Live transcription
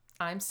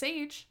I'm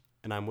Sage.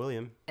 And I'm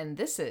William. And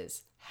this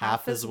is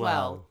Half as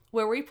Well,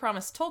 where we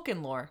promise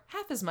Tolkien lore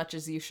half as much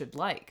as you should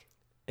like.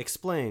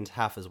 Explained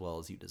half as well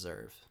as you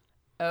deserve.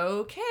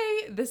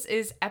 Okay, this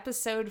is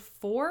episode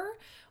 4.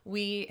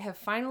 We have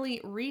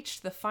finally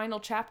reached the final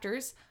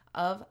chapters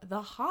of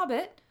The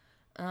Hobbit.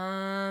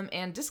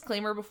 And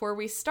disclaimer before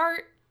we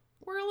start,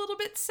 we're a little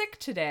bit sick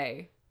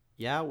today.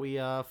 Yeah, we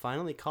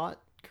finally caught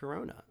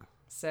Corona.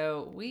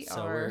 So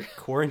we're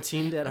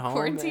quarantined at home.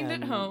 Quarantined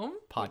at home.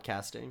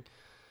 Podcasting.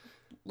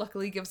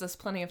 Luckily gives us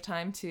plenty of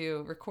time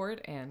to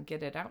record and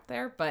get it out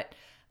there. But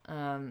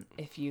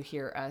if you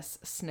hear us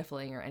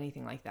sniffling or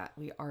anything like that,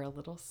 we are a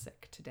little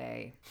sick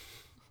today.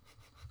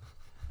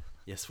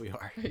 Yes, we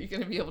are. Are you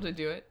going to be able to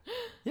do it?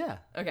 Yeah.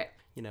 Okay.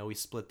 You know, we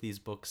split these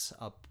books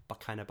up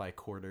kind of by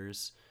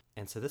quarters.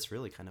 And so this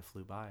really kind of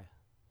flew by.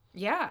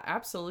 Yeah,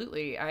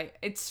 absolutely.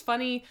 It's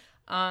funny,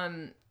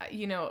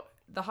 you know,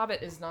 The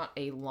Hobbit is not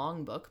a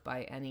long book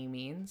by any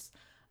means,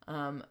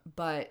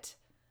 but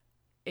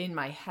in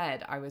my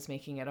head, I was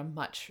making it a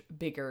much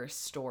bigger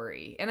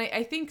story. And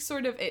I think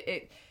sort of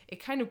it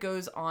kind of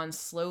goes on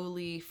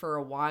slowly for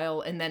a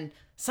while, and then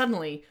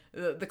suddenly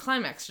the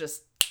climax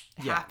just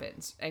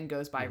happens and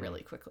goes by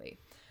really quickly.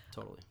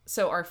 Totally.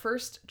 So our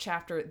first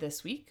chapter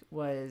this week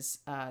was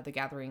The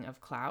Gathering of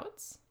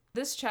Clouds.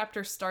 This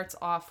chapter starts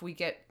off, we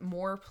get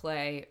more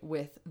play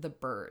with the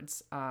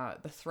birds.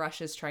 The thrush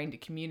is trying to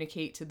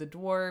communicate to the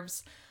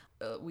dwarves.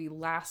 We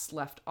last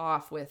left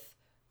off with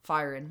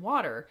Fire and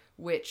Water,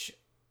 which,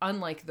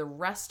 unlike the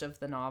rest of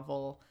the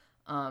novel,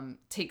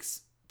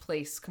 takes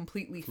place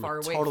completely far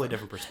away. Totally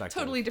different perspective.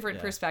 Totally different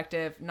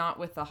perspective, not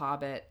with the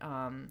Hobbit,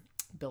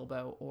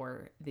 Bilbo,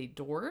 or the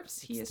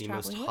dwarves he is traveling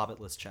with. It's the most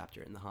Hobbitless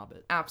chapter in The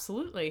Hobbit.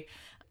 Absolutely.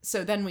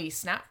 So then we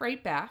snap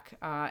right back,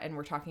 and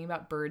we're talking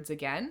about birds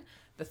again.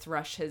 The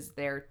thrush is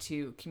there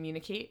to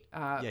communicate.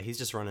 He's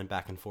just running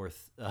back and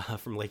forth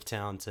from Lake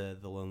Town to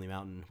the Lonely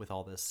Mountain with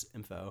all this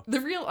info. The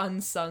real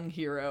unsung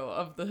hero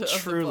of the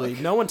Truly,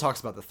 book. No one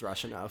talks about the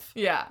thrush enough.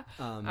 Yeah.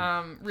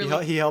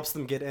 Really. He helps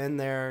them get in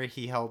there.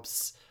 He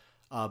helps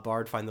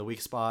Bard find the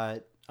weak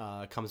spot.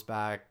 Comes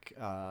back.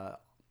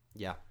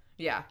 Yeah.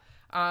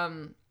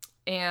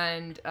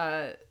 And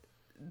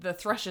the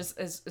thrush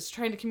is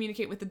trying to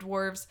communicate with the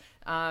dwarves.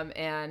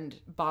 And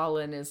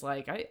Balin is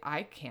like,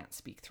 I can't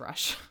speak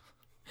thrush.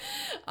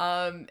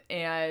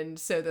 And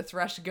so the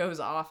thrush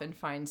goes off and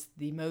finds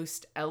the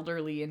most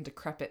elderly and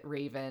decrepit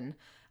raven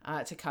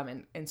to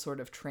come and sort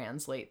of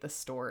translate the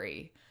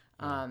story.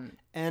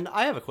 And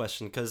I have a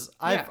question, because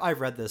I've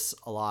read this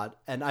a lot,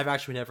 and I've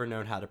actually never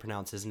known how to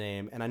pronounce his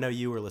name, and I know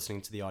you were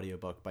listening to the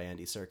audiobook by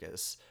Andy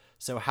Serkis.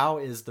 So how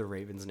is the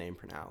raven's name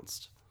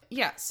pronounced?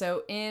 Yeah,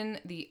 so in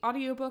the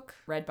audiobook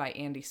read by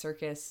Andy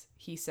Serkis,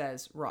 he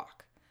says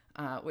rock,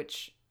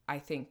 which I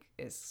think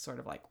is sort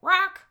of like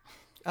rock.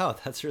 Oh,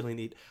 that's really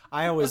neat.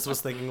 I always was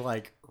thinking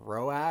like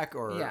Roak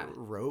or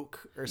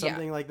Roke or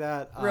something like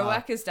that.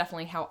 Roak is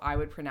definitely how I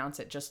would pronounce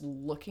it just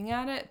looking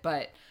at it,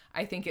 but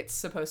I think it's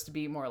supposed to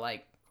be more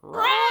like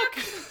rock.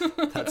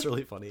 That's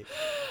really funny.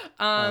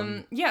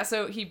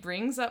 So he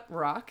brings up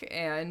Rock,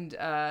 and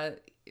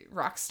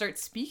Rock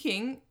starts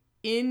speaking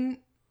in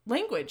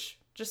language,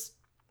 just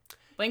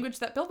language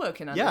that Bilbo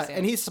can understand. Yeah,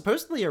 and he's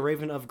supposedly a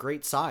raven of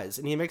great size,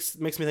 and he makes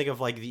me think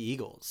of like the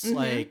eagles,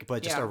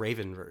 but just a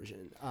raven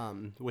version,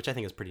 which I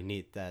think is pretty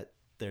neat that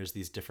there's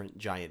these different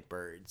giant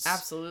birds.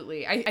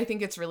 Absolutely. I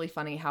think it's really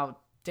funny how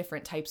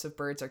different types of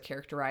birds are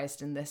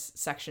characterized in this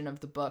section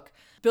of the book.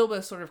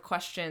 Bilbo sort of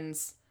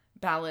questions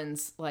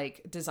Balin's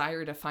like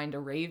desire to find a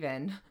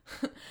raven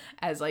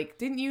as like,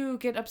 didn't you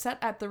get upset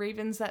at the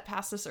ravens that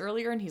passed us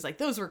earlier? And he's like,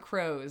 those were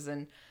crows.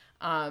 And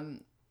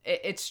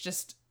it's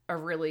just a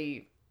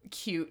really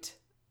cute,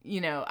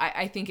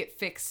 I think it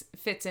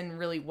fits in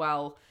really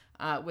well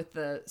with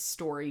the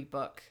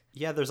storybook.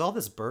 Yeah, there's all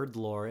this bird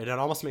lore, and it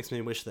almost makes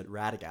me wish that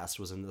Radagast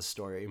was in this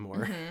story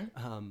more.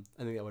 I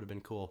think that would have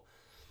been cool.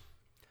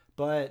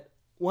 But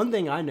one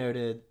thing I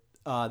noted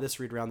this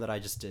read round that I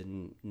just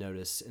didn't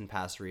notice in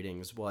past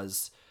readings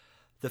was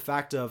the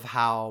fact of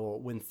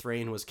how when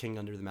Thrain was king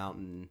under the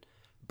mountain,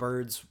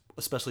 birds,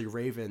 especially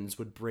ravens,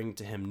 would bring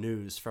to him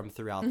news from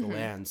throughout the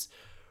lands,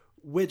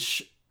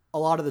 which a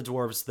lot of the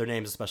dwarves, their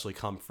names especially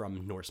come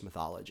from Norse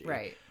mythology.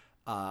 Right.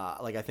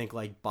 I think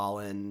like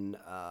Balin,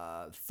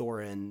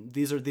 Thorin,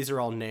 these are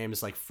all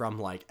names like from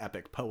like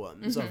epic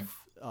poems of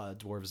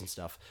dwarves and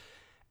stuff.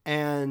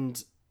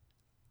 And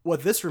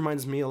what this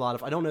reminds me a lot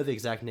of, I don't know the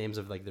exact names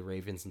of like the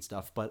ravens and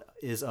stuff, but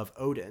is of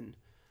Odin.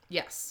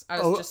 Yes, I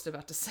was just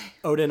about to say.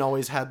 Odin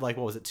always had like,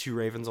 2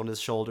 ravens on his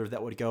shoulder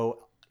that would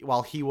go,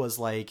 while he was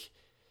like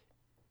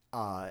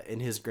in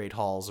his great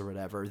halls or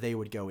whatever, they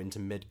would go into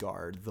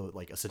Midgard, the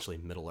like essentially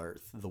Middle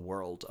Earth, the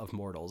world of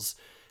mortals,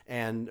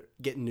 and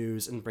get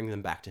news and bring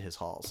them back to his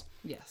halls.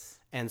 Yes.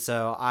 And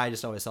so I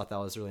just always thought that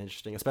was really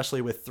interesting,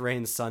 especially with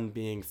Thrain's son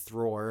being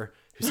Thror,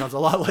 who sounds a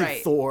lot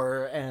like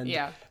Thor. And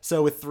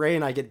so with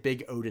Thrain, I get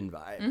big Odin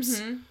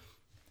vibes.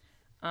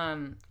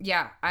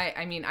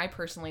 I mean, I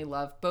personally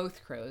love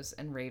both crows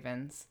and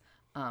ravens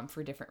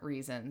for different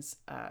reasons.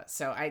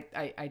 So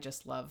I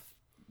just love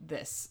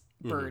this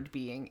bird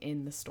being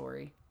in the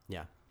story.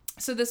 Yeah.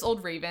 So this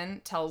old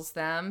raven tells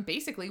them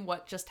basically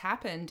what just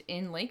happened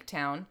in Lake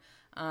Town,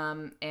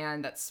 and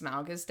that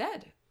Smaug is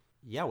dead.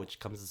 Yeah, which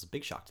comes as a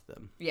big shock to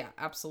them. Yeah,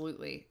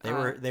 absolutely.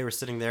 They were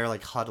sitting there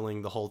like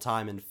huddling the whole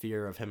time in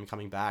fear of him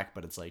coming back,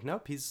 but it's like,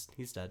 nope, he's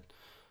dead.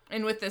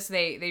 And with this,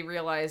 they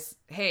realize,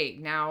 hey,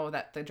 now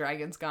that the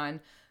dragon's gone,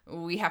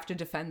 we have to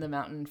defend the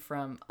mountain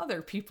from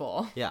other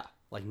people. Yeah,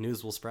 like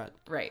news will spread.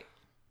 Right.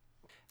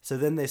 So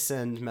then they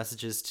send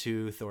messages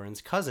to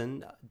Thorin's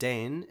cousin,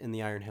 Dane, in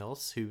the Iron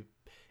Hills, who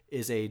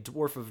is a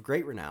dwarf of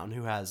great renown,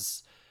 who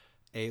has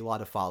a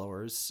lot of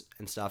followers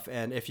and stuff.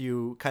 And if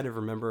you kind of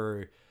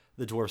remember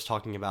the dwarves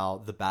talking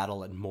about the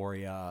battle at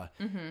Moria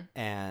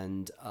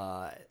and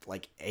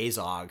like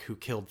Azog, who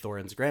killed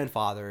Thorin's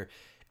grandfather,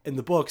 in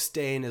the books,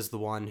 Dane is the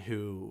one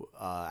who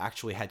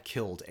actually had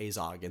killed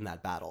Azog in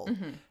that battle.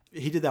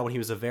 He did that when he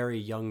was a very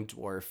young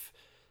dwarf,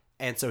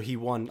 and so he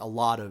won a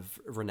lot of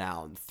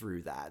renown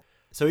through that.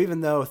 So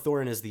even though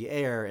Thorin is the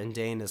heir and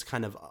Dane is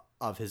kind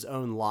of his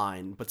own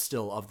line, but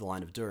still of the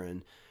line of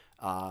Durin,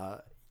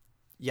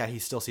 yeah, he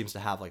still seems to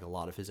have like a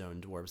lot of his own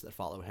dwarves that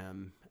follow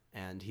him,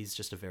 and he's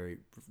just a very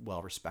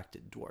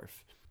well-respected dwarf.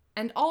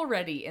 And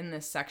already in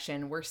this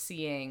section, we're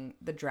seeing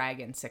the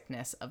dragon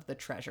sickness of the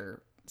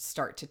treasure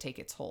start to take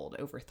its hold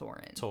over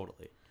Thorin.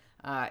 Totally.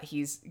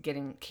 He's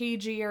getting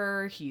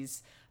cagier.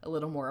 He's a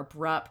little more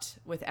abrupt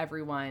with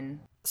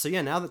everyone. So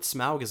yeah, now that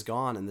Smaug is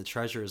gone and the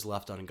treasure is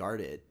left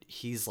unguarded,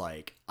 he's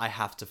like, I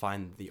have to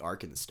find the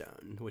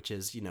Arkenstone, which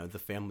is, the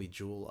family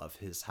jewel of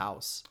his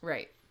house.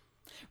 Right.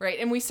 Right.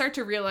 And we start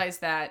to realize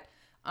that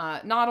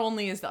not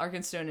only is the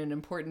Arkenstone an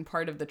important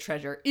part of the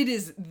treasure, it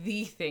is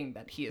the thing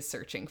that he is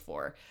searching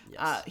for.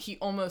 Yes. He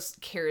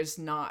almost cares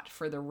not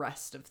for the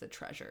rest of the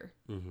treasure.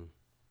 Mm-hmm.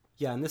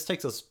 Yeah, and this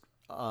takes us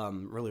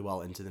really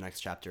well into the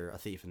next chapter, A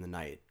Thief in the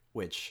Night,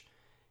 which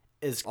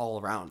is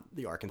all around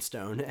the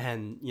Arkenstone.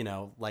 And,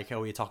 like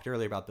how we talked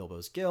earlier about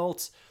Bilbo's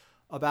guilt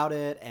about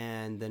it,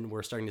 and then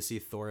we're starting to see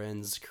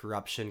Thorin's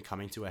corruption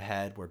coming to a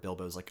head where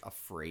Bilbo's like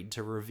afraid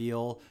to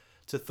reveal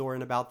to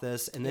Thorin about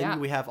this. And then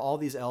we have all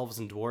these elves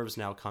and dwarves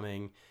now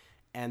coming,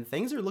 and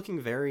things are looking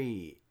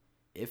very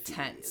iffy.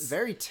 Tense.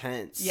 Very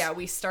tense. Yeah,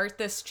 we start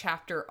this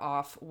chapter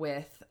off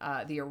with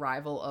the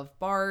arrival of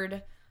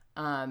Bard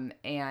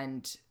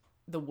and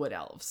the Wood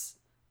Elves.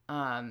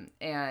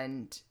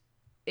 And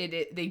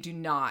they do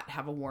not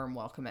have a warm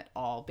welcome at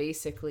all.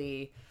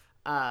 Basically,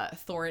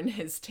 Thorin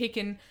has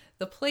taken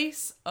the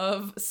place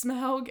of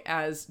Smaug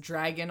as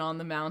dragon on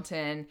the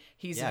mountain.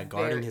 He's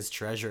guarding his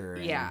treasure.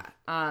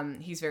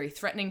 He's very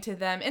threatening to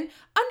them. And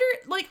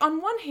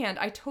on one hand,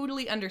 I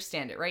totally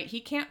understand it, right?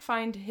 He can't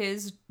find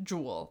his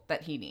jewel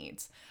that he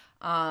needs.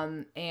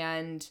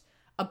 And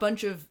a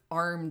bunch of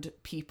armed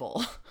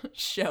people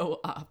show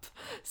up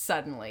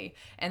suddenly,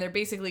 and they're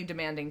basically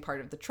demanding part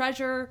of the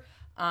treasure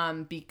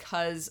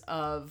because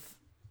of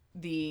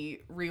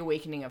the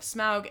reawakening of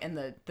Smaug and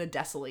the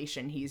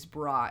desolation he's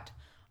brought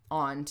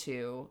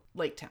onto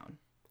Lake Town.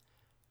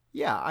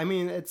 Yeah, I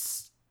mean,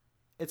 it's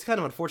kind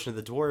of unfortunate.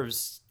 The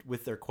dwarves,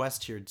 with their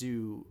quest here,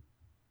 do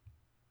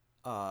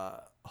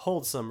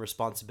hold some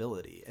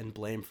responsibility and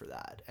blame for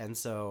that. And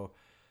so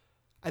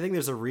I think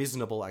there's a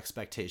reasonable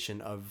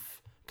expectation of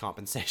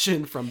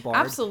compensation from Bard.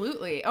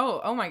 Absolutely.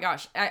 Oh my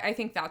gosh. I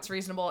think that's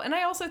reasonable. And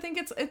I also think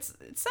it's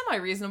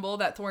semi-reasonable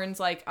that Thorin's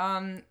like,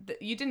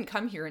 you didn't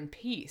come here in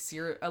peace.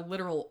 You're a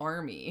literal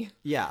army.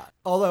 Yeah.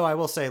 Although I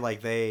will say,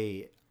 like,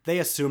 they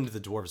assumed the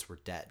dwarves were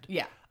dead.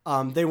 Yeah.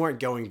 They weren't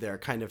going there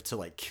kind of to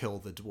like kill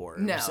the dwarves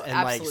and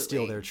absolutely. like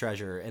steal their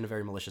treasure in a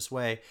very malicious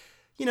way.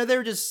 They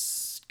were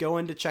just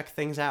going to check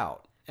things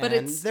out. But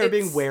and they're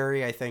being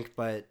wary, I think,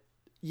 but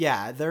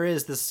yeah, there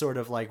is this sort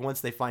of like, once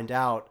they find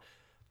out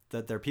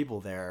that there are people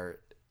there,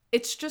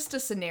 it's just a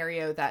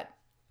scenario that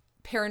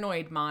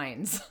paranoid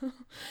minds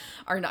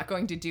are not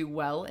going to do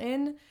well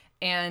in.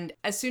 And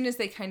as soon as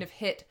they kind of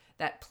hit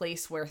that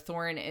place where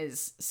Thorin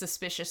is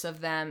suspicious of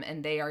them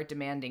and they are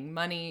demanding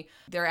money,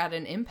 they're at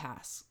an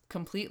impasse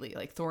completely.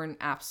 Like, Thorin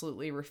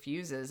absolutely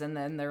refuses, and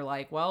then they're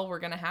like, well, we're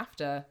gonna have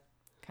to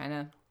kind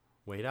of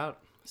wait out,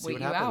 see wait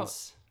what you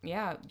happens. Out.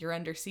 Yeah, you're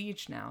under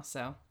siege now,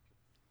 so.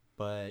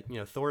 But,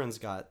 Thorin's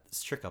got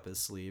this trick up his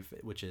sleeve,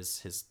 which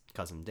is his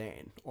cousin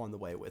Dane on the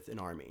way with an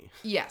army.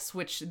 Yes,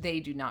 which they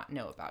do not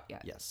know about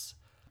yet. Yes.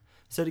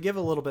 So to give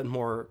a little bit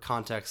more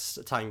context,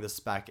 tying this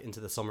back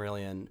into the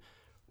Silmarillion,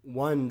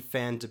 one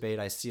fan debate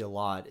I see a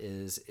lot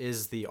is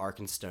the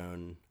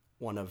Arkenstone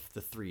one of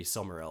the 3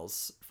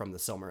 Silmarils from the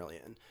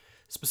Silmarillion?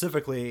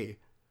 Specifically,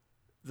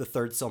 the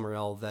third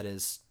Silmaril that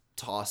is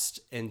tossed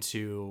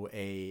into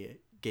a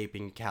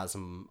gaping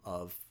chasm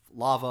of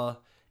lava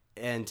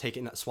and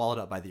swallowed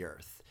up by the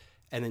earth.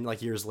 And then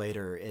like years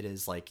later, it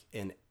is like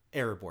in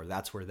Erebor.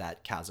 That's where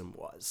that chasm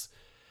was.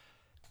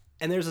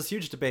 And there's this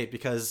huge debate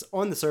because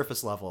on the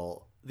surface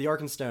level, the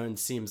Arkenstone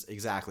seems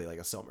exactly like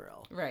a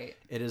Silmaril. Right.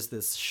 It is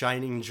this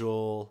shining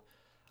jewel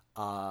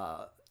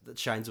that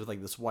shines with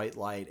like this white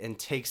light and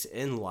takes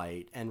in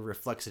light and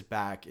reflects it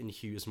back in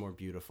hues more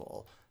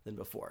beautiful than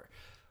before,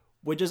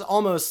 which is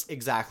almost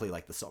exactly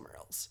like the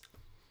Silmarils.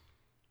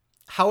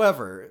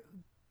 However,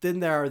 then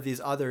there are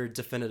these other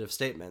definitive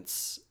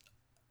statements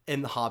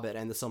in The Hobbit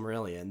and the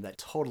Silmarillion that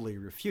totally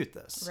refute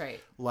this. Right.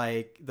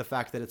 Like the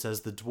fact that it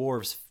says the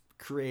dwarves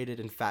created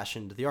and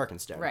fashioned the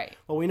Arkenstone. Right.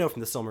 Well, we know from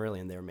the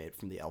Silmarillion they were made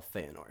from the elf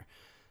Feanor.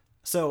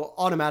 So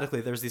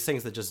automatically there's these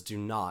things that just do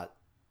not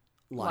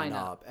line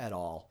up at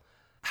all.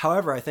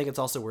 However, I think it's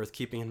also worth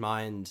keeping in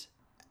mind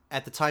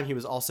at the time he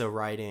was also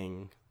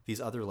writing these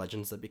other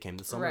legends that became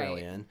the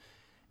Silmarillion. Right.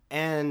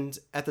 And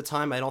at the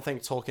time, I don't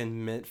think Tolkien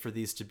meant for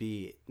these to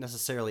be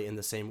necessarily in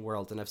the same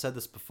world. And I've said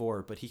this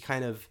before, but he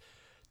kind of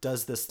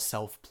does this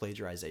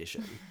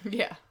self-plagiarization.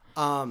 Yeah.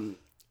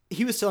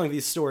 He was telling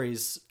these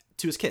stories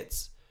to his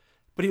kids,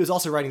 but he was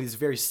also writing these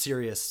very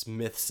serious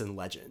myths and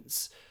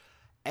legends.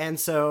 And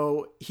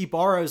so he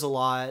borrows a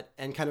lot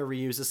and kind of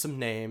reuses some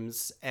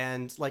names.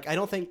 And like, I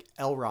don't think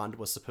Elrond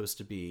was supposed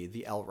to be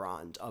the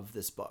Elrond of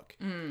this book.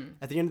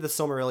 At the end of the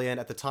Silmarillion,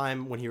 at the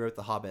time when he wrote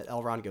The Hobbit,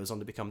 Elrond goes on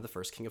to become the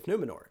first king of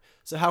Númenor.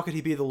 So how could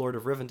he be the Lord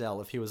of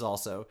Rivendell if he was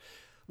also,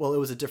 well, it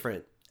was a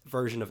different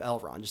version of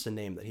Elrond, just a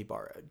name that he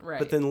borrowed. Right.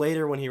 But then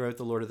later when he wrote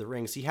The Lord of the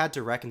Rings, he had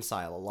to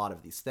reconcile a lot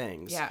of these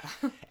things. Yeah.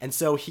 And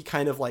so he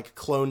kind of like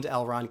cloned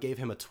Elrond, gave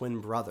him a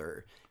twin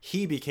brother.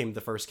 He became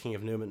the first king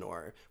of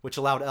Númenor, which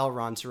allowed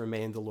Elrond to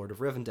remain the Lord of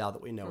Rivendell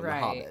that we know in The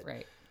Hobbit.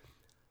 Right.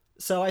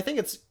 So I think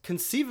it's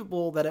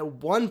conceivable that at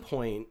one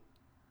point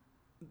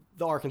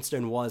the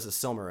Arkenstone was a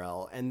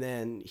Silmaril, and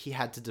then he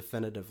had to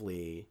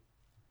definitively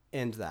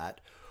end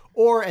that.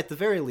 Or at the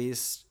very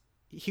least,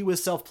 he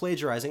was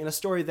self-plagiarizing in a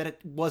story that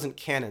it wasn't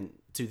canon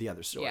to the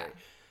other story. Yeah.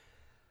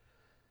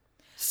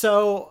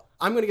 So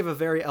I'm going to give a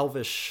very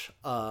elvish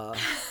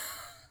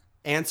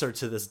answer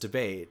to this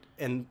debate,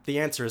 and the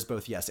answer is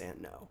both yes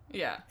and no.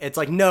 Yeah. It's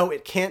like, no,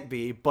 it can't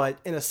be, but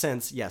in a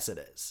sense, yes, it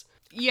is.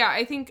 Yeah,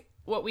 I think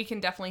what we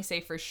can definitely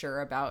say for sure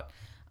about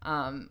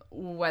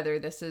whether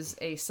this is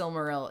a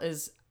Silmaril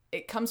is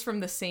it comes from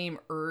the same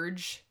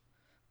urge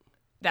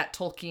that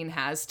Tolkien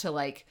has to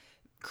like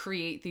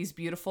create these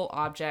beautiful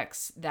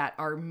objects that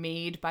are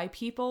made by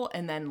people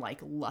and then like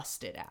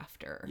lusted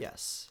after.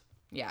 Yes.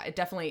 Yeah,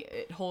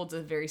 it holds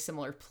a very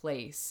similar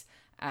place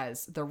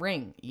as the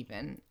Ring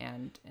even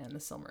and the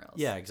Silmarils.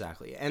 Yeah,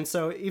 exactly. And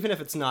so even if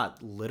it's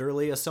not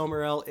literally a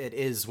Silmaril, it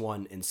is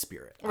one in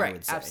spirit, right, I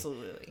would say.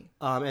 Absolutely.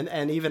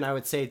 And even I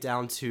would say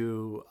down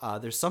to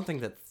there's something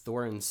that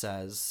Thorin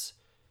says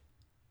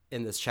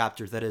in this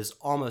chapter that is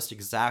almost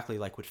exactly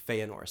like what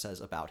Feanor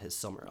says about his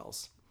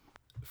Silmarils.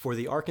 For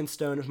the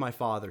Arkenstone of my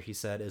father, he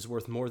said, is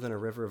worth more than a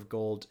river of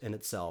gold in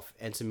itself,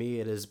 and to me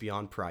it is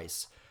beyond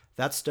price.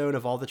 That stone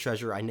of all the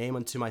treasure I name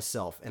unto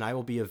myself, and I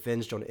will be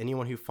avenged on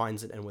anyone who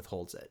finds it and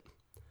withholds it.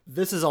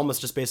 This is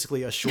almost just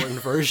basically a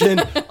shortened version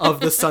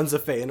of the Sons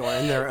of Feanor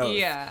and their oath.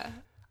 Yeah.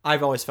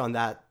 I've always found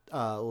that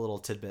little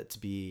tidbit to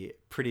be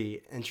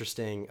pretty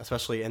interesting,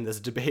 especially in this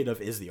debate of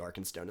is the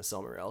Arkenstone a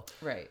Silmaril.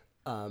 Right.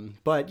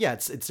 But yeah,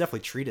 it's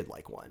definitely treated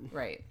like one.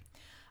 Right.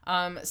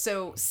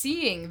 So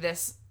seeing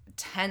this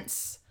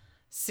tense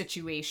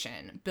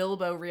situation,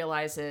 Bilbo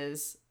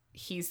realizes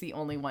he's the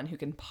only one who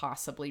can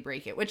possibly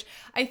break it, which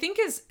I think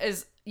is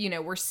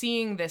we're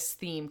seeing this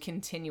theme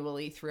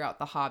continually throughout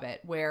The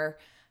Hobbit, where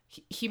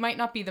he might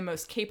not be the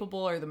most capable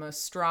or the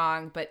most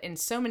strong, but in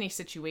so many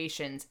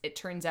situations, it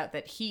turns out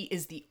that he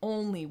is the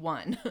only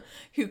one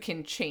who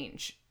can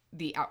change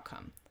the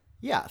outcome.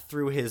 Yeah,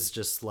 through his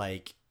just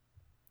like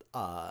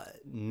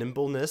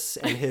nimbleness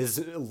and his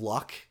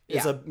luck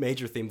is a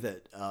major theme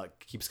that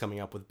keeps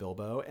coming up with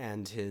Bilbo,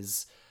 and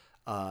his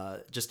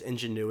just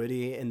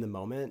ingenuity in the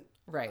moment.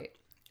 Right.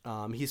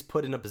 He's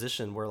put in a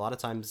position where a lot of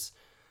times,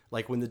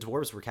 like when the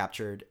dwarves were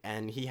captured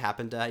and he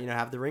happened to,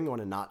 have the ring on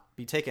and not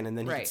be taken, and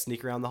then he could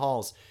sneak around the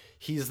halls.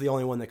 He's the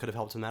only one that could have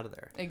helped him out of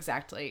there.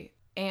 Exactly.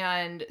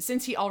 And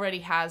since he already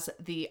has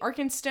the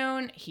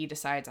Arkenstone, he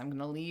decides, I'm going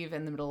to leave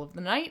in the middle of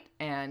the night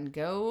and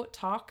go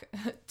talk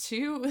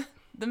to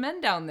the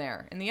men down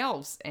there and the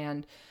elves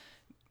and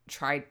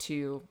try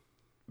to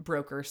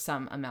broker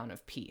some amount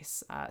of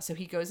peace. So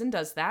he goes and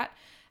does that.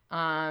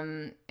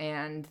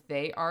 And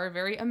they are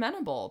very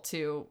amenable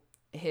to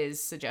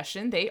his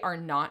suggestion. They are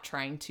not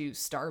trying to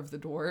starve the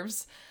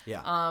dwarves,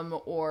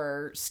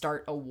 or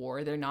start a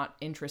war. They're not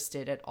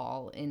interested at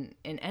all in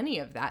any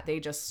of that. They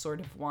just sort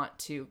of want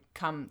to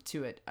come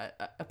to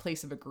a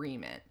place of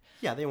agreement.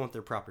 Yeah, they want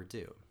their proper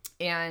due.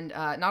 And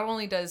not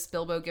only does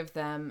Bilbo give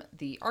them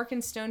the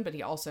Arkenstone, but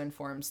he also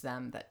informs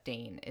them that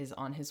Dane is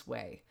on his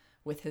way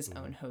with his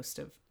own host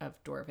of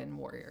Dwarven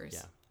warriors.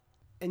 Yeah.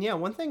 And yeah,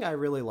 one thing I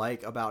really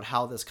like about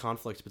how this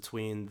conflict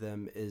between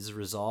them is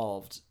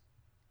resolved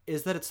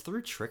is that it's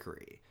through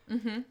trickery.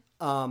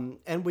 Mm-hmm.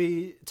 And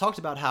we talked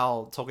about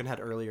how Tolkien had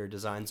earlier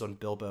designs on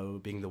Bilbo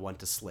being the one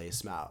to slay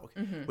Smaug,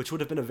 which would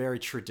have been a very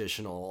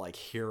traditional like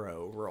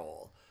hero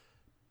role.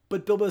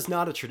 But Bilbo's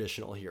not a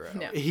traditional hero.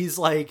 No. He's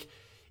like,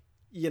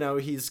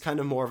 he's kind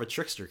of more of a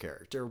trickster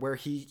character where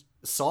he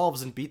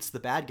solves and beats the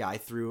bad guy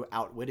through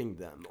outwitting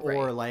them. Right.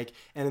 Or like,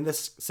 and in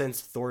this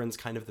sense, Thorin's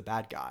kind of the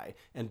bad guy,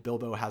 and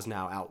Bilbo has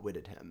now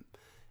outwitted him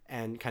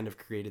and kind of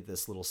created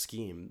this little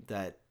scheme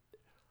that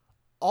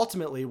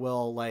ultimately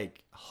will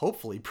like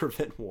hopefully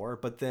prevent war,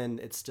 but then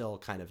it still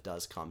kind of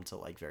does come to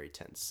like very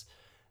tense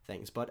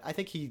things. But I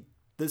think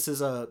this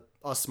is a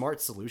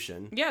smart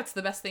solution. Yeah, it's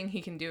the best thing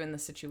he can do in the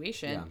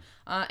situation.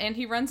 Yeah. And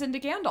he runs into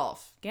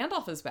Gandalf.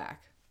 Gandalf is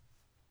back.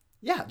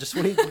 Yeah, just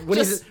when he's needed.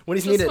 Just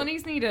when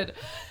he's needed.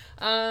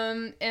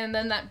 And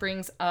then that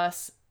brings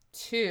us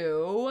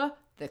to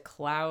the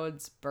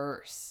Clouds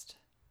Burst.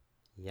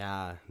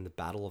 Yeah, the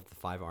Battle of the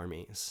Five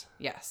Armies.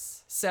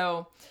 Yes.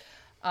 So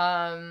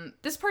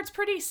this part's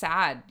pretty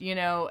sad, you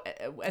know,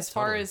 as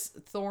far as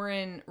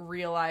Thorin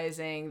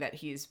realizing that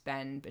he's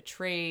been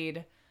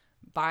betrayed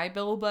by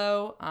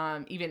Bilbo,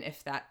 even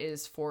if that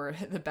is for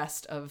the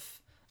best of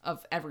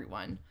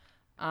everyone.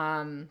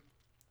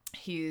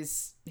 He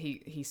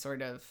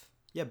sort of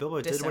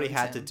Bilbo did what he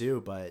had to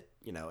do, but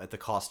you know, at the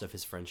cost of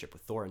his friendship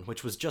with Thorin,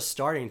 which was just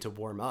starting to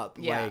warm up.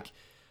 Yeah. Like,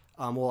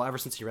 ever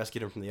since he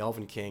rescued him from the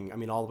Elven King, I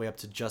mean, all the way up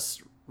to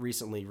just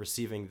recently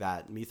receiving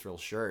that Mithril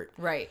shirt.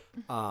 Right.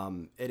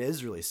 It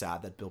is really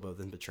sad that Bilbo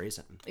then betrays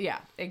him. Yeah,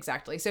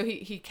 exactly. So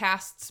he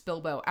casts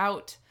Bilbo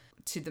out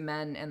to the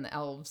men and the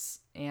elves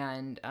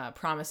and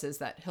promises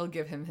that he'll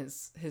give him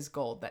his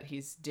gold that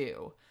he's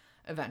due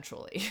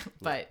eventually,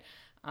 but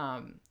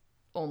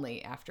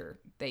only after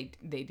they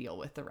deal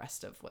with the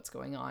rest of what's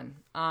going on.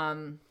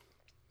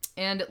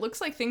 And it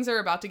looks like things are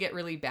about to get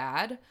really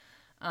bad.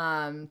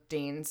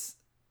 Dane's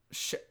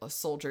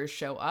soldiers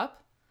show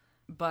up,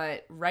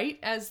 but right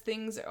as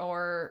things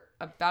are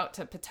about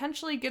to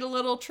potentially get a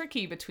little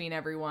tricky between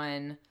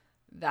everyone,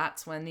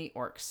 that's when the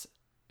orcs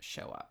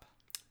show up.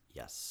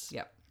 Yes.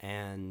 Yep.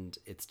 And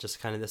it's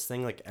just kind of this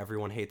thing, like,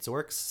 everyone hates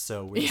orcs,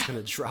 so we're just going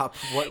to drop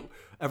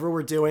whatever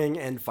we're doing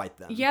and fight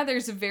them. Yeah,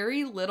 there's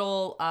very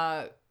little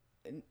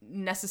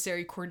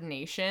necessary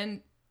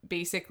coordination.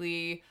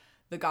 Basically,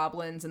 the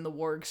goblins and the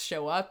wargs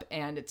show up,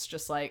 and it's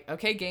just like,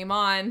 okay, game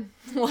on.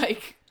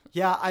 Like...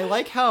 Yeah, I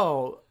like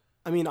how...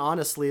 I mean,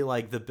 honestly,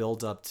 like, the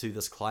build-up to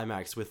this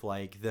climax with,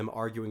 like, them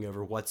arguing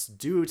over what's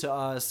due to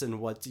us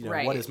and what, you know,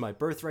 what is my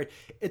birthright.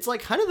 It's,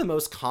 like, kind of the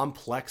most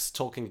complex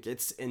Tolkien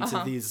gets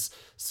into these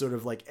sort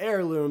of, like,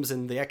 heirlooms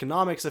and the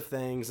economics of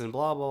things and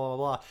blah, blah, blah,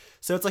 blah.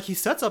 So it's like he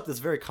sets up this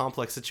very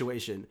complex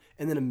situation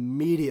and then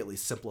immediately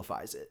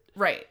simplifies it.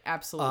 Right,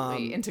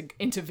 absolutely.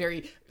 Into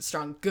very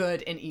strong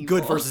good and evil.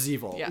 Good versus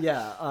evil.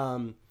 Yeah.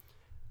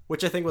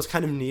 Which I think was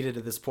kind of needed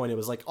at this point. It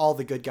was like all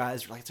the good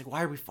guys were like, it's like,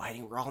 why are we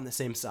fighting? We're all on the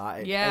same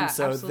side. Yeah, and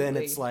so absolutely.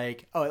 Then it's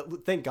like, oh,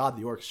 thank God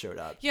the orcs showed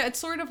up. Yeah, it's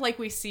sort of like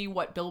we see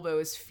what Bilbo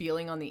is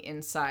feeling on the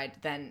inside,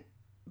 then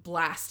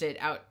blasted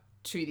out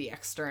to the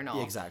external.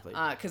 Yeah, exactly.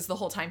 Because the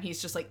whole time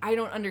he's just like, I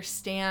don't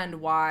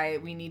understand why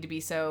we need to be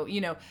so, you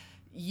know,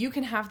 you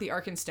can have the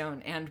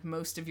Arkenstone and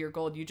most of your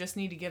gold. You just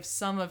need to give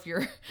some of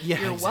your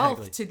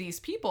wealth to these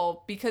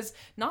people, because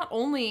not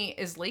only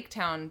is Lake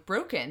Town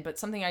broken, but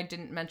something I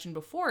didn't mention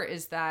before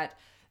is that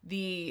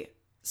the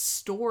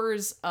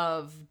stores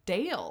of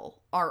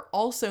Dale are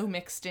also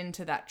mixed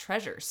into that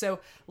treasure. So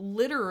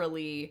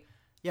literally,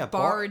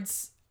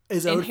 Bard's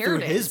is owed through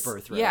his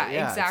birthright.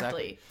 Yeah,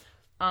 exactly.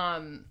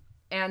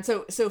 And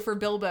so for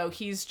Bilbo,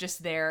 he's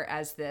just there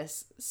as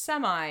this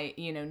semi,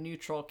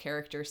 neutral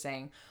character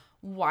saying,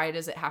 why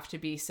does it have to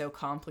be so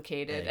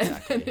complicated?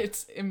 Exactly. And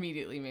it's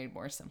immediately made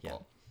more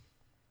simple.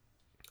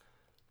 Yeah.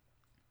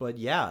 But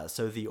yeah,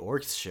 so the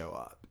orcs show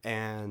up,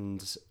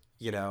 and,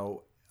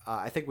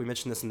 I think we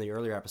mentioned this in the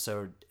earlier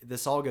episode.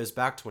 This all goes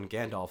back to when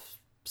Gandalf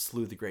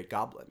slew the Great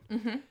Goblin,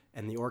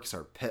 and the orcs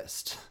are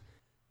pissed.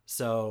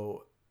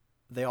 So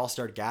they all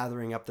start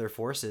gathering up their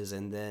forces,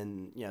 and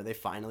then, they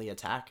finally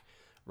attack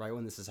right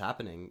when this is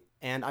happening.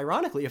 And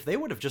ironically, if they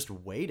would have just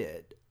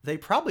waited, they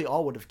probably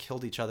all would have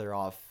killed each other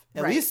off.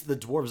 At least the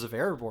dwarves of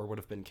Erebor would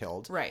have been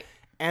killed. Right.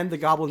 And the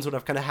goblins would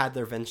have kind of had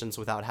their vengeance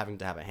without having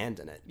to have a hand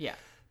in it. Yeah.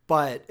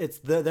 But it's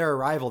their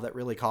arrival that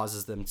really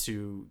causes them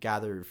to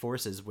gather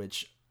forces,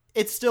 which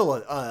it's still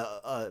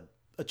a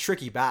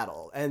tricky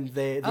battle. And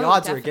the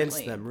odds are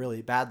against them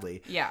really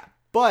badly. Yeah.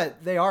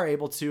 But they are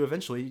able to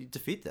eventually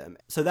defeat them.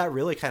 So that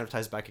really kind of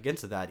ties back again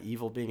to that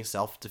evil being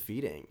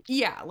self-defeating.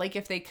 Yeah, like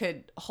if they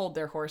could hold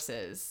their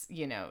horses,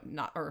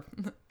 or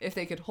if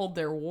they could hold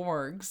their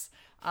wargs,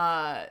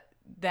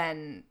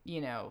 then,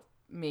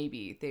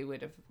 maybe they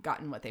would have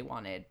gotten what they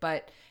wanted.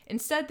 But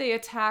instead they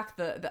attack,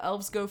 the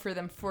elves go for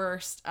them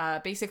first.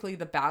 Basically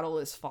the battle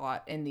is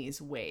fought in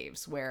these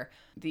waves where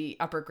the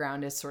upper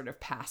ground is sort of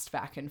passed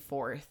back and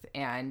forth,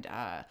 and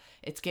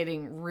it's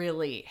getting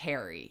really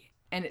hairy.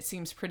 And it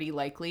seems pretty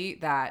likely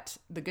that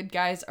the good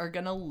guys are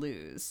gonna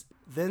lose.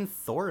 Then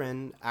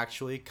Thorin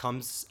actually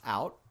comes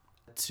out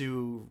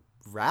to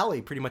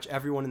rally pretty much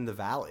everyone in the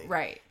valley.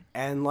 Right.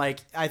 And,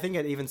 I think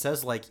it even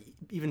says,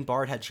 even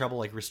Bard had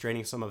trouble,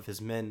 restraining some of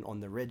his men on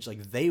the ridge.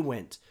 They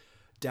went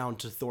down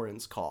to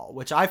Thorin's call,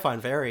 which I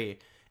find very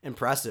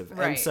impressive.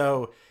 Right. And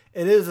so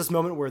it is this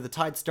moment where the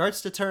tide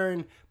starts to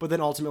turn, but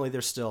then ultimately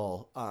they're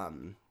still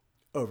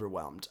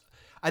overwhelmed.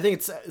 I think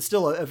it's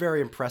still a very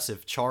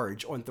impressive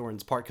charge on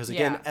Thorin's part, because,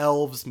 again,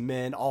 elves,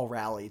 men,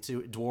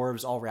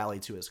 dwarves all rally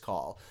to his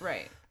call.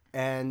 Right.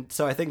 And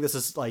so I think this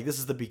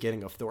is the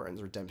beginning of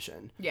Thorin's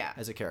redemption. Yeah.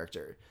 As a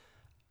character.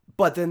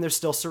 But then they're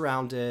still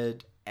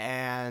surrounded,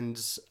 and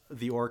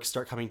the orcs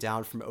start coming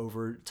down from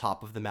over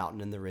top of the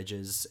mountain and the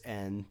ridges,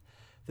 and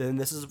then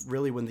this is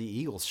really when the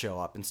eagles show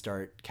up and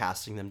start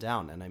casting them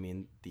down. And I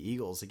mean, the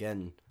eagles,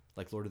 again,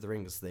 like Lord of the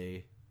Rings,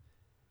 they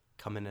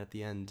come in at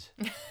the end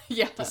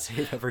Yeah. to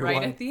save everyone.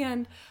 Right at the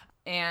end.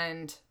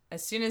 And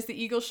as soon as the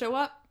eagles show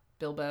up,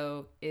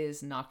 Bilbo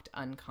is knocked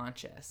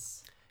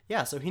unconscious.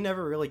 Yeah, so he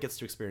never really gets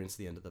to experience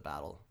the end of the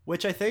battle,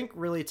 which I think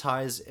really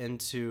ties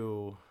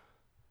into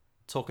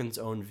Tolkien's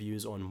own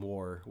views on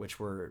war, which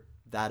were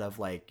that of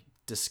like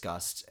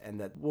disgust, and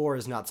that war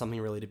is not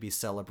something really to be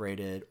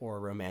celebrated or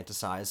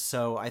romanticized.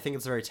 So I think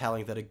it's very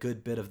telling that a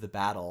good bit of the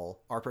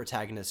battle our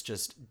protagonist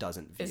just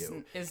doesn't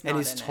view. Is and not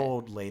he's in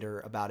told later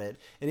about it.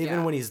 And even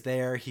Yeah. when he's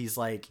there, he's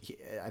like,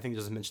 I think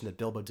there's a mention that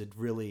Bilbo did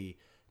really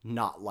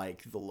not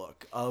like the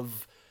look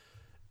of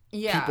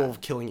people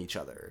killing each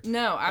other.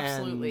 No,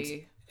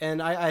 absolutely. And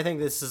I think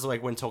this is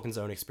like when Tolkien's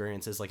own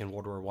experiences, like in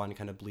World War I,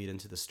 kind of bleed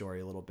into the story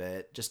a little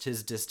bit. Just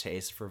his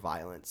distaste for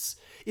violence,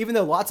 even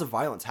though lots of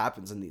violence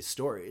happens in these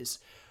stories.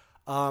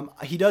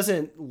 He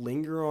doesn't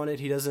linger on it.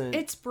 He doesn't.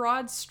 It's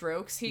broad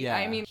strokes. Yeah.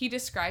 I mean, he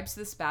describes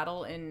this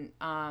battle in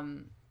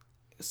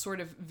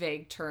sort of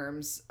vague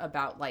terms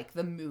about like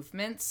the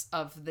movements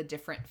of the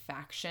different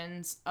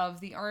factions of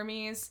the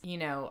armies. You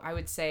know, I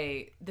would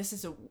say this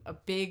is a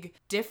big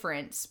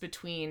difference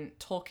between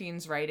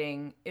Tolkien's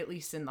writing, at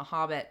least in The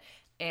Hobbit,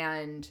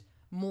 and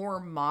more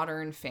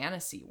modern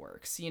fantasy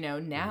works. You know,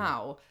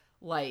 now,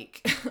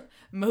 like,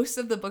 most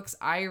of the books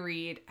I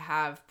read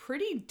have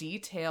pretty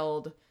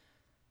detailed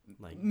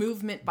like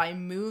movement by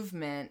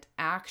movement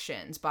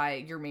actions by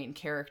your main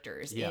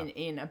characters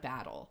in a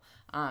battle.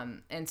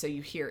 And so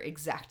you hear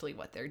exactly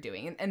what they're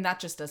doing. And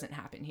that just doesn't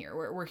happen here.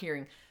 We're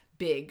hearing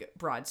big,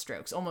 broad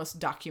strokes, almost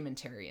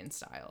documentarian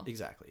style.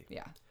 Exactly.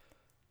 Yeah.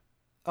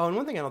 Oh, and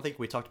one thing I don't think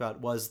we talked about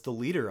was the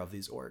leader of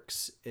these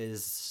orcs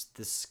is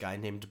this guy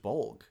named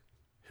Bolg,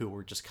 who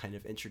we're just kind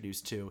of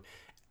introduced to.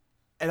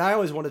 And I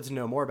always wanted to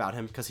know more about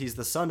him because he's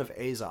the son of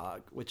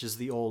Azog, which is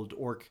the old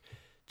orc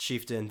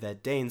chieftain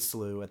that Dane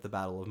slew at the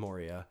Battle of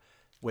Moria,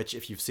 which,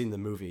 if you've seen the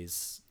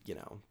movies, you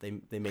know,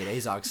 they made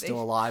Azog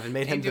still alive and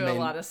made him the main... They do a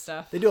lot of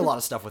stuff. They do a lot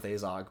of stuff with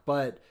Azog,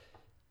 but,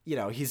 you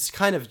know, he's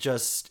kind of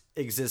just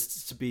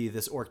exists to be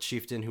this orc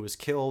chieftain who was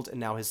killed, and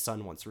now his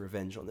son wants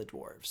revenge on the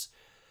dwarves.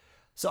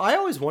 So I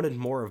always wanted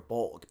more of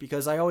Bolg,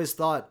 because I always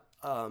thought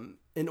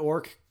an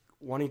orc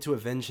wanting to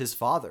avenge his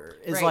father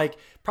is Right. like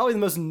probably the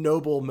most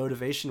noble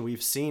motivation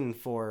we've seen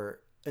for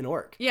an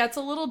orc. Yeah, it's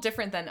a little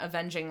different than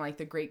avenging like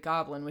the Great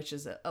Goblin, which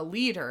is a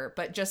leader,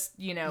 but just,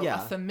 you know, a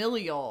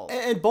familial.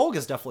 And Bolg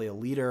is definitely a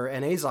leader,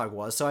 and Azog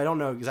was, so I don't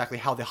know exactly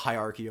how the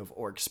hierarchy of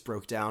orcs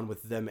broke down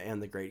with them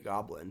and the Great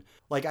Goblin.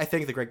 Like, I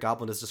think the Great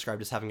Goblin is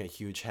described as having a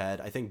huge head.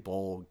 I think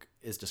Bolg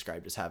is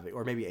described as having,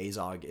 or maybe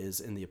Azog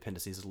is in the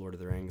appendices of Lord of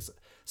the Rings.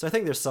 So I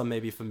think there's some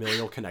maybe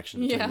familial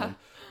connection between them.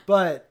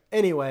 But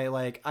anyway,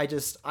 like,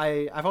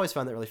 I've always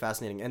found that really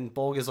fascinating, and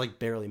Bolg is like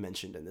barely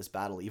mentioned in this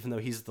battle, even though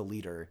he's the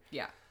leader.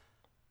 Yeah.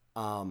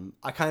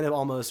 I kind of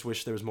almost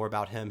wish there was more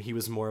about him. He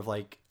was more of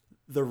like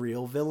the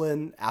real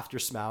villain after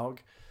Smaug.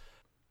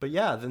 But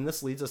yeah, then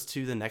this leads us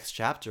to the next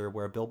chapter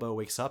where Bilbo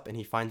wakes up and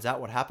he finds out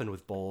what happened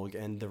with Bolg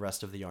and the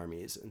rest of the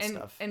armies and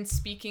stuff. And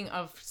speaking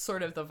of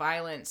sort of the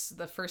violence,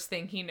 the first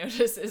thing he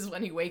notices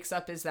when he wakes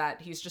up is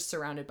that he's just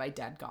surrounded by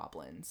dead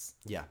goblins.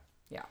 Yeah.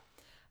 Yeah.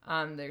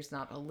 There's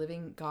not a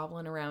living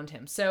goblin around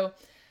him. So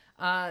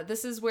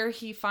this is where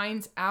he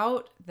finds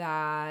out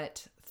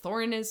that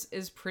Thorin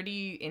is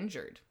pretty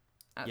injured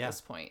at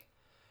this point.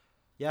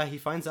 Yeah, he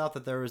finds out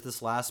that there was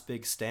this last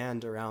big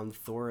stand around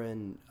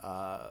Thorin,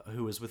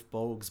 who was with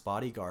Bolg's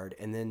bodyguard,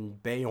 and then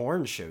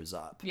Beorn shows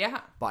up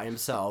by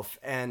himself,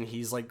 and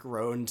he's like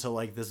grown to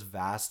like this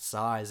vast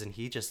size, and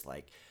he just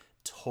like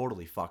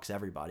totally fucks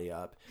everybody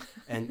up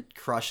and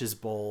crushes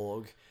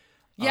Bolg.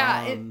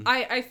 Yeah,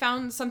 I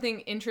found something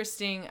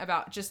interesting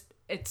about just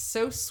it's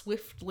so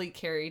swiftly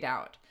carried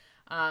out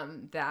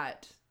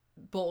that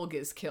Bolg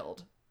is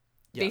killed.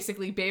 Yeah.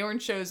 Basically, Beorn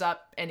shows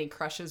up and he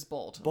crushes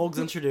Bolg. Bolg's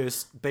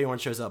introduced. Beorn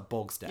shows up.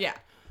 Bolg's dead. Yeah.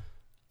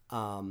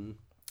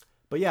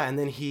 But yeah, and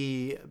then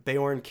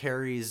Beorn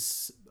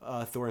carries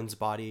Thorin's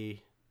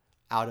body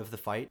out of the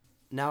fight.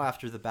 Now,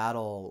 after the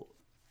battle,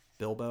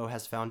 Bilbo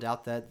has found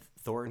out that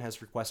Thorin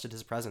has requested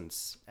his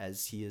presence,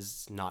 as he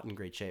is not in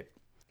great shape.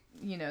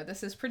 You know,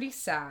 this is pretty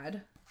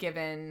sad,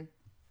 given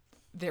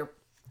their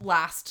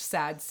last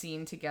sad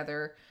scene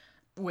together,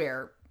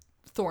 where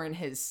Thorin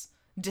has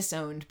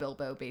disowned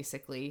Bilbo,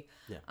 basically.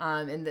 Yeah.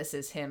 And this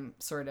is him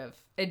sort of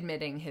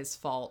admitting his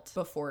fault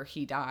before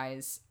he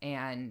dies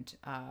and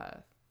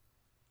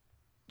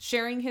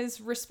sharing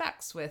his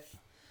respects with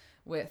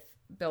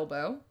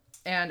Bilbo.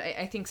 And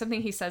I think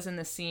something he says in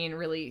the scene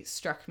really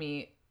struck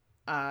me,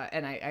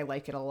 and I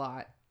like it a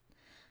lot.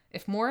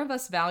 If more of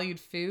us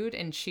valued food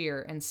and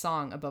cheer and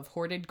song above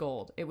hoarded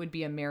gold, it would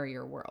be a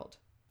merrier world.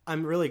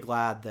 I'm really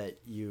glad that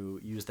you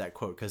used that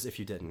quote, because if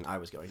you didn't, I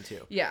was going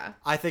to. Yeah.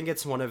 I think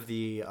it's one of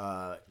the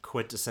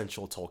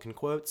quintessential Tolkien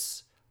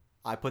quotes.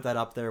 I put that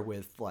up there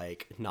with,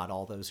 like, not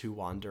all those who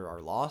wander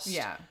are lost.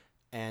 Yeah.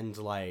 And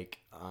like,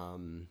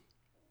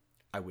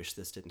 I wish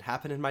this didn't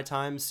happen in my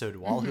time. So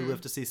do all who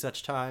live to see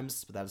such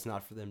times, but that is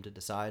not for them to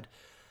decide.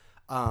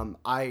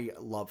 I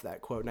love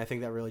that quote, and I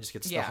think that really just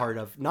gets to the heart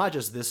of not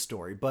just this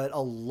story, but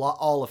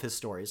all of his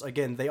stories.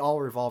 Again, they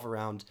all revolve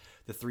around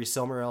the 3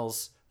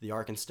 Silmarils, the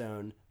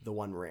Arkenstone, the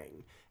One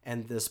Ring,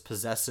 and this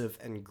possessive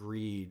and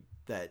greed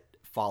that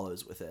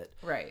follows with it.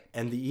 Right.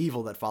 And the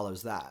evil that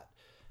follows that.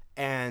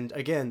 And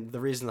again,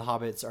 the reason the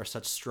hobbits are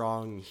such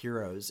strong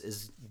heroes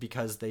is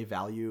because they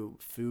value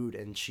food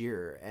and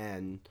cheer,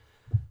 and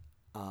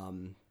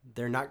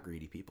they're not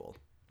greedy people.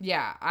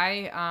 Yeah,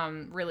 I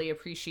really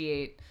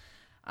appreciate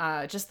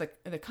just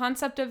the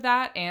concept of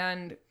that,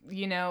 and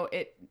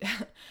it.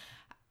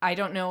 I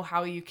don't know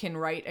how you can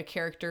write a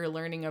character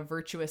learning a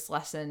virtuous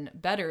lesson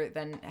better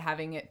than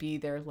having it be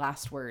their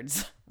last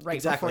words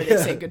before they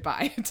say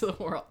goodbye to the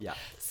world. Yeah.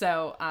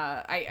 So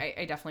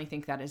I definitely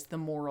think that is the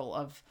moral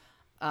of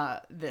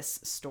this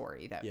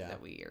story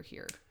that we are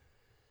here.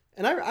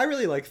 And I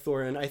really like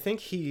Thorin. I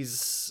think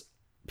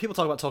people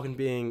talk about Tolkien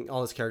being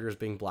all his characters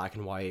being black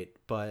and white,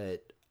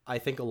 but I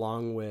think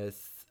along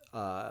with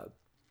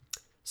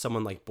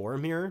someone like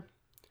Boromir,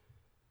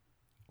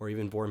 or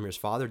even Boromir's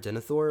father,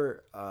 Denethor,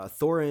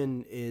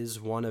 Thorin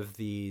is one of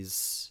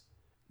these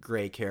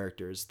gray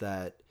characters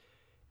that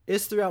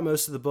is throughout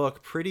most of the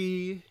book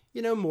pretty,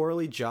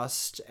 morally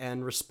just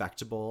and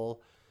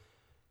respectable.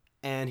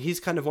 And he's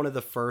kind of one of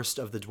the first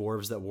of the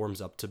dwarves that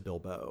warms up to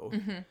Bilbo.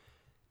 Mm-hmm.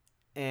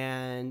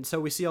 And so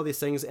we see all these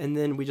things, and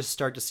then we just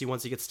start to see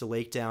once he gets to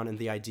Lake Down and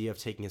the idea of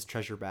taking his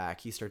treasure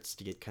back, he starts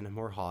to get kind of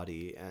more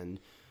haughty, and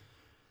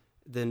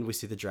then we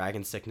see the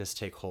dragon sickness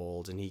take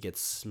hold, and he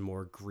gets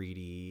more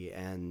greedy,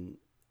 and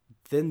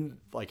then,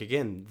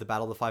 again, the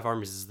Battle of the Five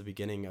Armies is the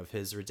beginning of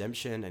his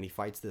redemption, and he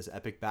fights this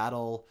epic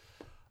battle.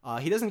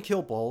 He doesn't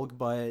kill Bolg,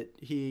 but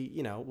he,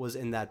 was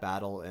in that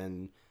battle,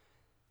 and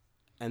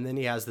then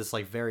he has this,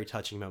 very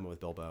touching moment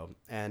with Bilbo,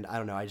 and I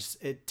don't know,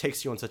 it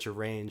takes you on such a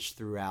range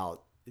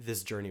throughout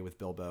this journey with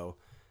Bilbo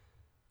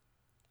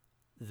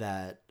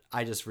that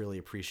I just really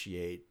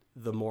appreciate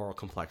the moral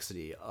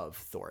complexity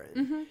of Thorin.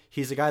 Mm-hmm.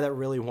 He's a guy that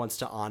really wants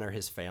to honor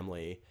his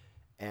family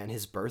and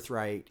his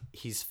birthright.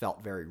 He's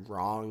felt very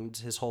wronged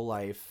his whole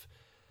life.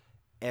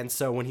 And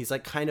so when he's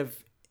kind of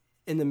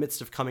in the midst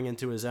of coming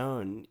into his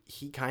own,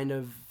 he kind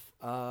of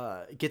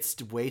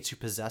gets way too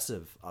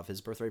possessive of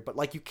his birthright.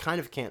 But you kind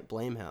of can't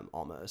blame him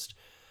almost,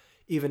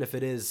 even if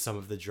it is some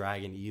of the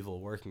dragon evil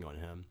working on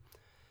him.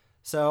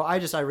 So I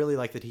really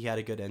like that he had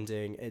a good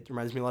ending. It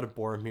reminds me a lot of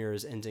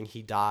Boromir's ending.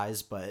 He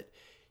dies, but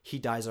he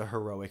dies a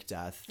heroic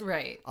death.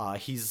 Right.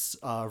 He's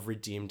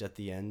redeemed at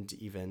the end,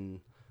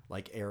 even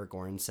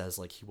Aragorn says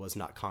he was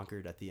not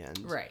conquered at the end.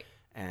 Right.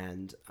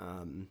 And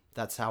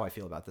that's how I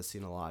feel about this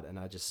scene a lot. And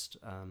I just,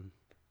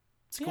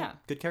 it's cool. Yeah.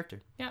 Good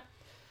character. Yeah.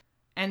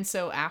 And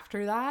so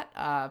after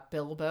that,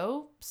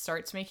 Bilbo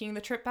starts making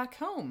the trip back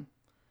home.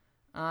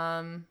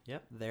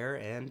 Yep, there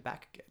and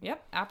back again.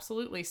 Yep,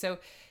 absolutely. So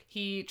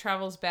he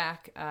travels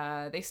back.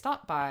 They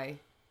stop by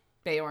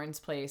Beorn's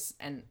place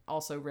and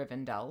also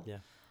Rivendell. Yeah.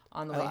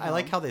 On the way home. I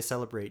like how they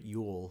celebrate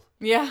Yule.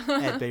 Yeah.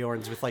 At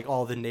Beorn's with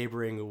all the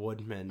neighboring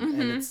woodmen,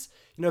 mm-hmm. and it's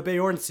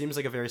Beorn seems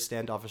like a very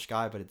standoffish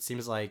guy, but it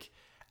seems like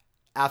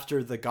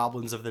after the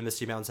goblins of the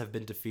Misty Mountains have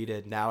been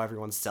defeated, now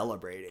everyone's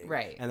celebrating.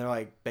 Right. And they're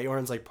like,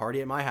 Beorn's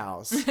party at my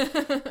house.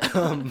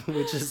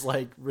 Which is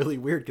really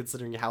weird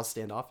considering how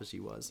standoffish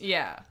he was.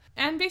 Yeah.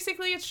 And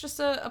basically it's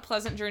just a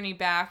pleasant journey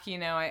back.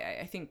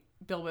 I think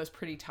Bilbo's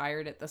pretty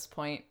tired at this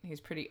point. He's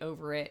pretty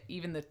over it.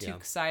 Even the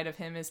Took side of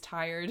him is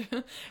tired.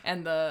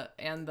 and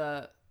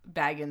the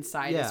Baggins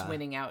side is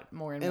winning out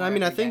more and more.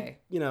 And I think, day.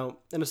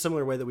 In a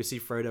similar way that we see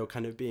Frodo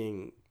kind of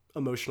being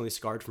emotionally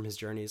scarred from his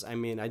journeys,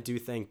 I do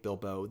think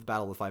Bilbo, the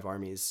Battle of the Five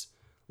Armies,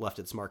 left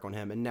its mark on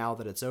him. And now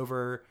that it's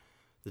over,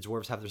 the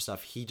dwarves have their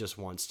stuff, he just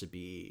wants to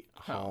be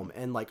home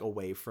and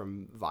away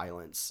from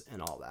violence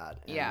and all that.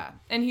 And yeah.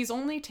 And he's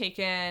only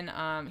taken,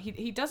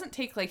 he doesn't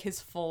take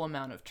his full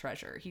amount of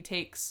treasure. He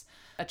takes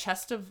a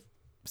chest of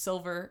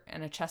silver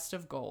and a chest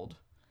of gold.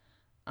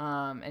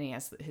 And he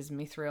has his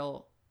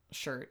mithril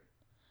shirt.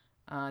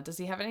 Does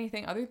he have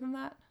anything other than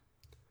that?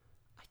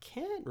 I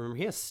can't remember.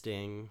 He has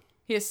Sting.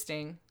 He has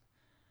Sting.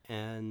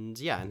 And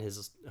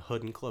his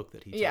hood and cloak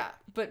that he took. Yeah,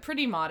 but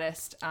pretty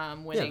modest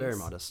winnings. Yeah, very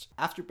modest.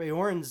 After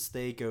Beorn's,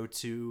 they go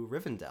to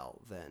Rivendell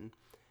then.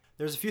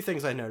 There's a few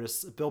things I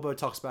noticed. Bilbo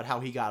talks about how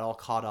he got all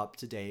caught up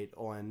to date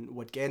on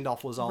what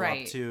Gandalf was all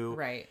up to.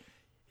 Right.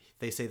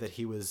 They say that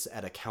he was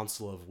at a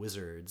council of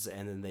wizards,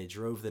 and then they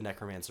drove the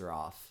necromancer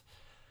off.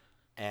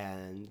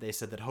 And they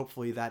said that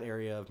hopefully that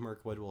area of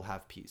Mirkwood will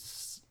have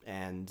peace.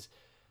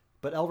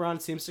 But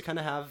Elrond seems to kind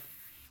of have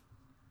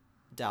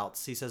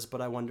doubts. He says, but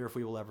I wonder if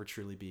we will ever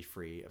truly be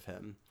free of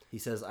him. He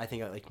says, I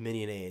think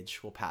many an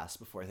age will pass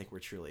before I think we're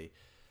truly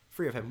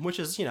free of him, which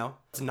is,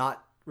 it's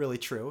not really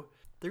true.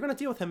 They're going to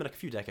deal with him in a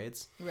few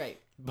decades. Right.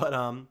 But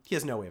he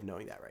has no way of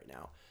knowing that right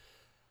now.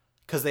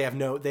 Because they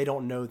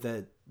don't know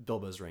that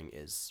Bilbo's ring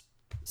is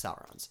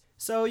Sauron's.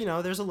 So,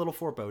 there's a little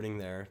foreboding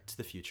there to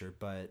the future,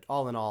 but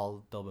all in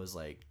all, Bilbo's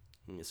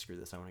screw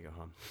this, I want to go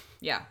home.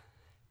 Yeah.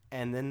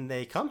 And then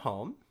they come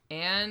home.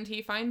 And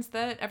he finds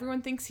that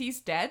everyone thinks he's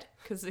dead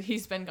because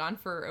he's been gone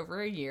for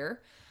over a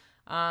year.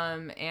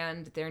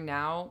 And they're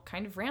now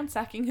kind of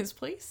ransacking his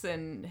place,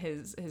 and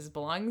his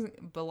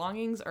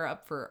belongings are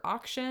up for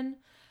auction.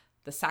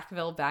 The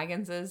Sackville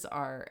Bagginses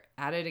are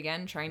at it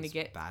again, trying to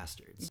get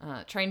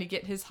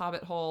his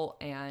hobbit hole.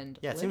 And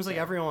yeah, it seems like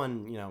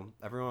everyone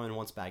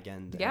wants Bag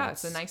End. Yeah,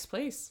 it's a nice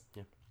place.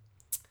 Yeah.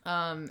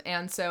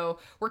 And so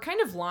we're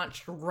kind of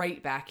launched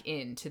right back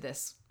into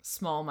this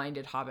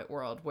small-minded hobbit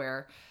world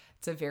where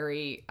it's a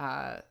very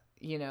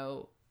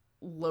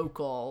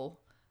local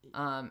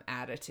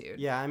attitude.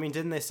 Yeah, I mean,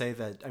 didn't they say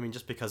that, I mean,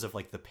 just because of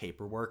like the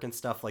paperwork and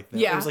stuff, like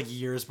yeah. It was like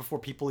years before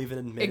people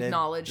even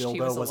acknowledged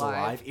Bilbo was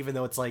alive, even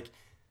though it's like,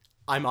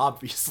 I'm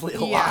obviously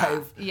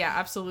alive. Yeah,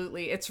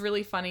 absolutely. It's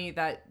really funny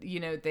that,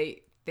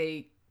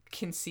 they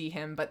can see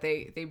him, but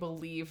they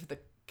believe the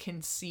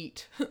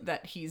conceit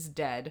that he's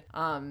dead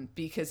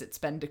because it's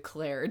been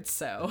declared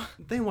so.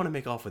 They want to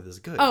make off with his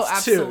goods. Oh,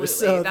 absolutely. Too,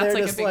 so that's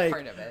like a big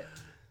part of it.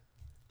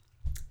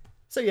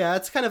 So yeah,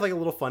 it's kind of like a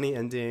little funny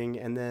ending,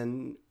 and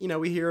then,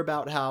 we hear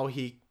about how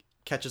he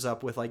catches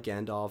up with like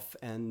Gandalf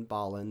and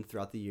Balin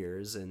throughout the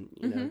years,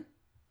 and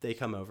they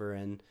come over,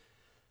 and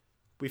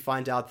we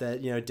find out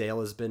that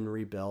Dale has been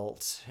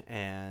rebuilt,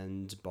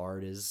 and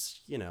Bard is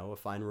a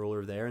fine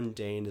ruler there, and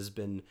Dane has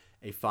been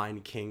a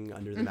fine king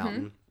under the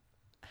mountain,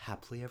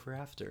 happily ever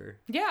after.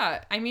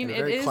 Yeah, I mean, in a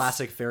very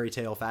classic fairy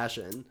tale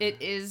fashion.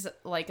 It is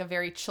like a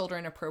very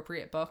children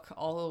appropriate book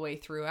all the way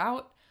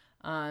throughout.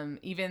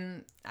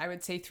 Even I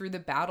would say through the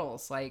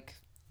battles, like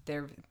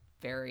they're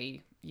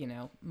very,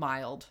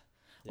 mild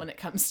when it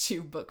comes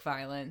to book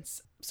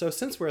violence. So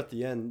since we're at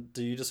the end,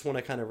 do you just want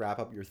to kind of wrap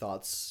up your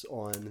thoughts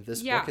on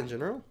this book in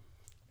general?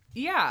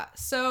 Yeah.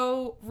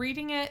 So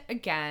reading it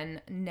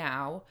again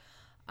now,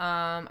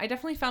 I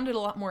definitely found it a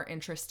lot more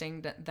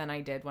interesting than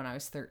I did when I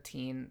was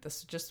 13.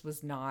 This just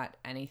was not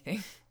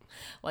anything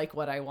like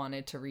what I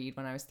wanted to read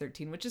when I was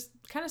 13, which is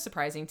kind of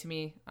surprising to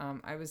me.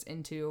 I was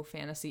into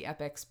fantasy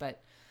epics,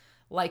 but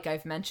like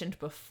I've mentioned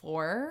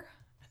before,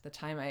 at the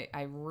time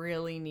I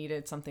really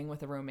needed something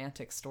with a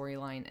romantic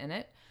storyline in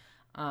it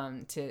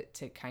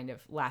to kind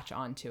of latch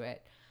onto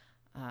it.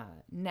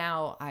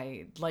 Now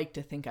I like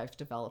to think I've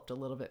developed a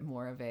little bit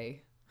more of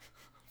a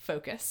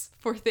focus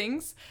for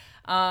things.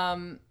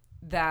 I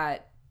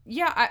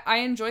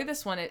enjoy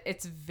this one.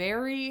 It's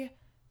very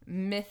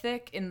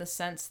mythic in the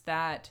sense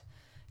that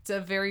it's a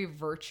very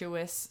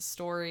virtuous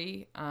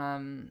story.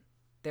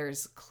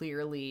 There's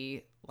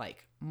clearly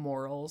like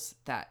morals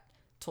that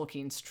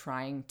Tolkien's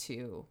trying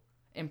to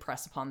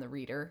impress upon the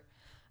reader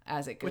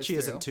as it goes Which he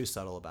isn't too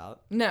subtle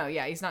about. No,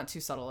 yeah, he's not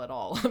too subtle at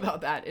all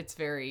about that. It's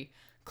very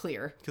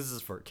clear. Because this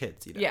is for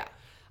kids, Yeah.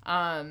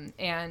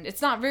 And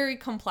it's not very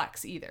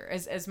complex either.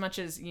 As much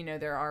as,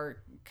 there are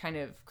kind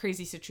of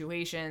crazy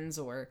situations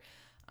or,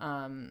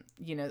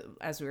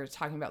 as we were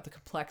talking about the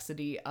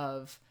complexity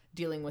of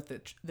dealing with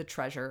the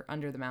treasure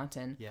under the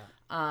mountain.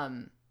 Yeah.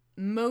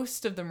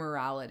 Most of the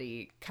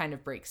morality kind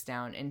of breaks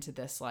down into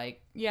this,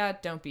 like,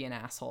 don't be an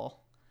asshole.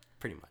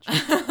 Pretty much.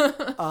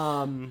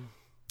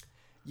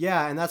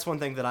 Yeah, and that's one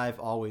thing that I've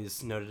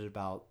always noted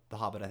about The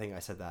Hobbit. I think I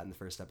said that in the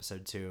first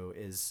episode too,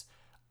 is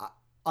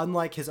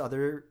unlike his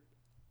other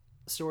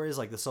stories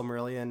like The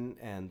Silmarillion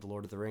and The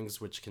Lord of the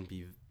Rings, which can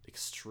be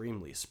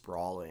extremely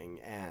sprawling,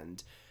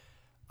 and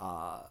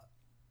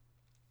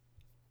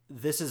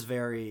this is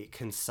very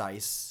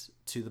concise,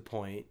 to the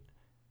point,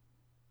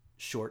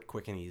 short,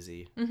 quick, and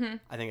easy. Mm-hmm.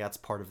 I think that's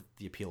part of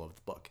the appeal of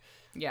the book.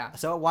 Yeah.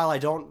 So while I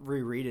don't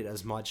reread it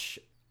as much,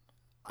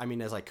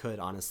 as I could,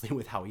 honestly,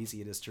 with how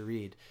easy it is to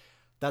read,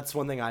 that's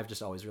one thing I've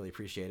just always really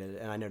appreciated,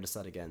 and I noticed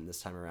that again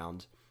this time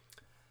around.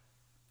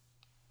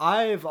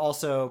 I've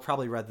also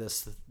probably read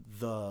this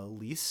the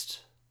least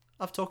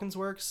of Tolkien's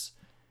works.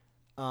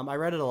 I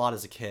read it a lot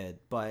as a kid,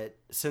 but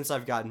since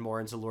I've gotten more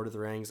into Lord of the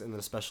Rings, and then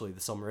especially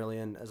the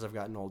Silmarillion as I've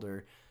gotten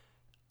older,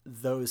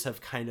 those have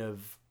kind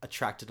of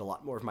attracted a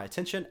lot more of my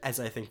attention, as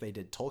I think they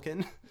did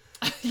Tolkien.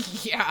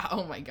 Yeah,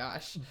 oh my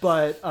gosh.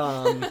 But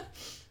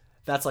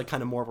that's like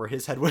kind of more where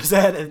his head was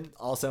at, and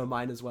also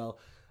mine as well.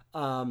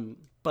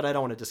 But I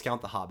don't want to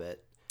discount The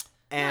Hobbit.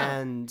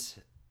 And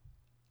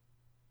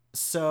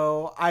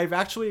so I've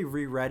actually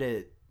reread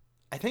it,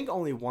 I think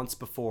only once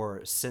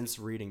before since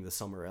reading the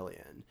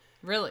Silmarillion.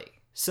 Really?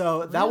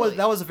 So that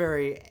was a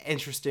very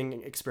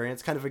interesting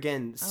experience, kind of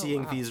again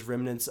seeing these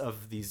remnants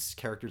of these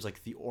characters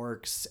like the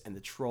orcs and the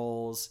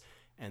trolls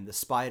and the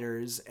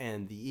spiders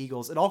and the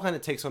eagles. It all kind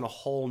of takes on a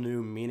whole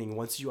new meaning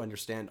once you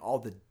understand all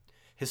the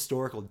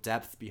historical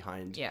depth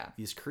behind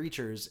these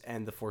creatures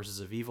and the forces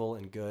of evil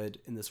and good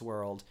in this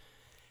world.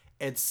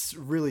 It's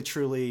really,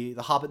 truly,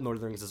 The Hobbit and Lord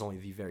of the Rings is only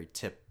the very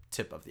tip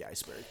of the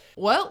iceberg.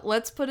 Well,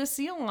 let's put a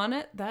seal on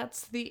it.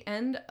 That's the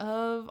end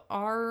of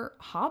our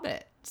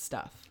Hobbit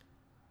stuff.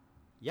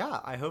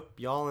 Yeah, I hope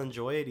y'all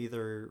enjoy it,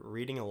 either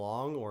reading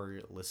along or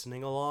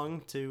listening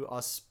along to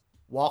us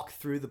walk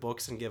through the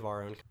books and give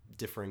our own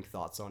differing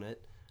thoughts on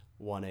it.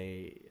 One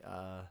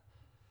an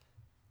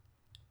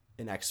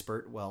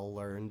expert, well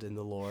learned in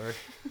the lore,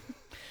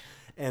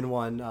 and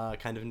one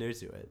kind of new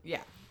to it.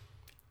 Yeah.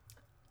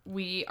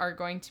 We are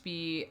going to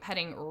be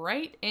heading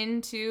right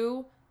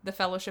into the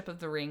Fellowship of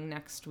the Ring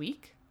next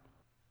week.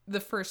 The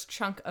first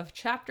chunk of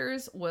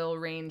chapters will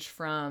range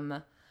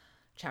from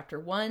Chapter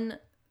 1,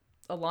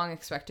 A Long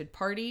Expected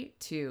Party,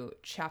 to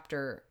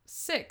Chapter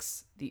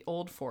 6, The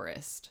Old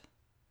Forest.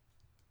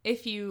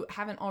 If you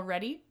haven't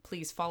already,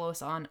 please follow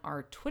us on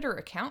our Twitter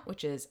account,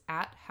 which is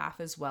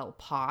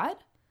 @halfaswellpod.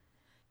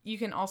 You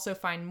can also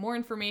find more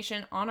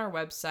information on our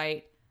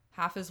website,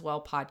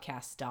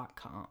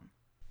 halfaswellpodcast.com.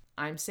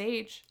 I'm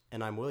Sage.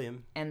 And I'm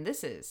William. And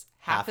this is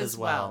Half as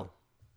Well.